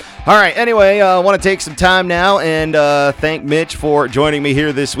stuff. All right, anyway, I want to take some time now and thank Mitch for joining me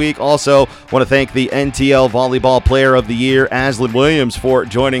here this week. Also, want to thank the NTL Volleyball Player of the Year, Aslan Williams, for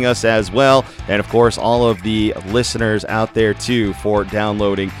joining us as well. And, of course, all of the listeners out there, too, for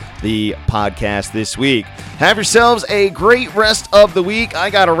downloading the podcast this week. Have yourselves a great rest of the week. I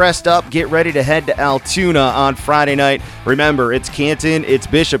got to rest up, get ready to head to Altoona on Friday night. Remember, it's Canton, it's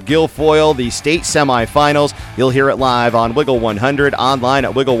Bishop Guilfoyle, the state semifinals. You'll hear it live on Wiggle 100, online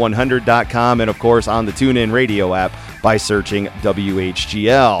at wiggle100.com, and, of course, on the TuneIn Radio app by searching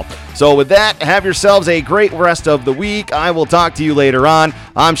WHGL. So with that, have yourselves a great rest of the week. I will talk to you later on.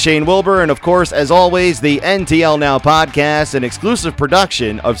 I'm Shane Wilbur, and of course, as always, the NTL Now podcast, an exclusive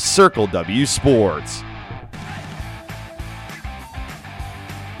production of Circle W Sports.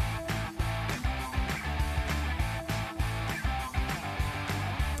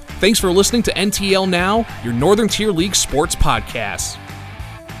 Thanks for listening to NTL Now, your Northern Tier League sports podcast.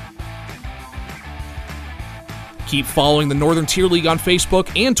 Keep following the Northern Tier League on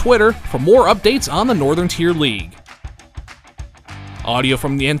Facebook and Twitter for more updates on the Northern Tier League. Audio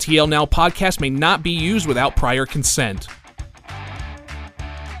from the NTL Now podcast may not be used without prior consent.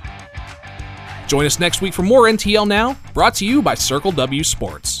 Join us next week for more NTL Now, brought to you by Circle W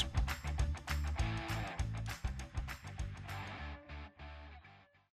Sports.